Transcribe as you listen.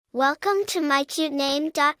Welcome to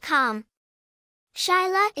mycutename.com.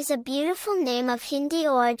 Shyla is a beautiful name of Hindi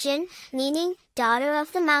origin, meaning, daughter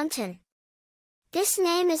of the mountain. This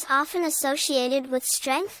name is often associated with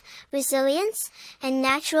strength, resilience, and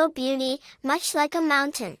natural beauty, much like a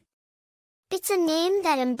mountain. It's a name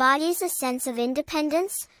that embodies a sense of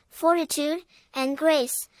independence, fortitude, and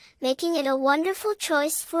grace, making it a wonderful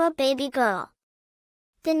choice for a baby girl.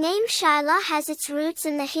 The name Shyla has its roots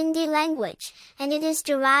in the Hindi language, and it is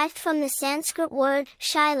derived from the Sanskrit word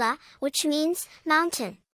shyla, which means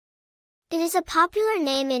mountain. It is a popular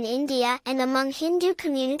name in India and among Hindu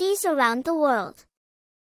communities around the world.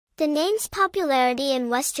 The name's popularity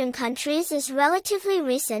in Western countries is relatively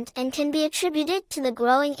recent and can be attributed to the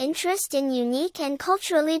growing interest in unique and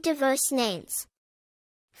culturally diverse names.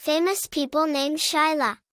 Famous people named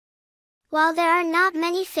Shyla. While there are not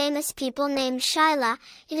many famous people named Shyla,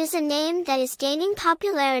 it is a name that is gaining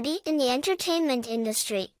popularity in the entertainment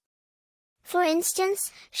industry. For instance,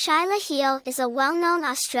 Shyla Heal is a well-known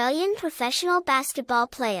Australian professional basketball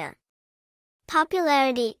player.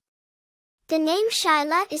 Popularity. The name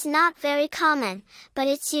Shyla is not very common, but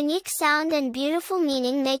its unique sound and beautiful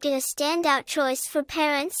meaning make it a standout choice for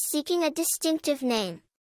parents seeking a distinctive name.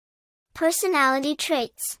 Personality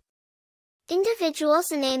traits.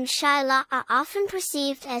 Individuals named Shyla are often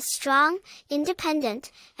perceived as strong,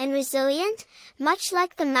 independent, and resilient, much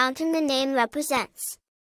like the mountain the name represents.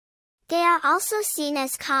 They are also seen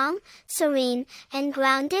as calm, serene, and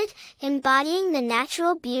grounded, embodying the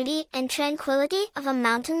natural beauty and tranquility of a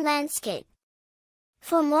mountain landscape.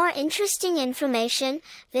 For more interesting information,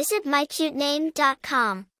 visit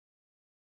mycutename.com.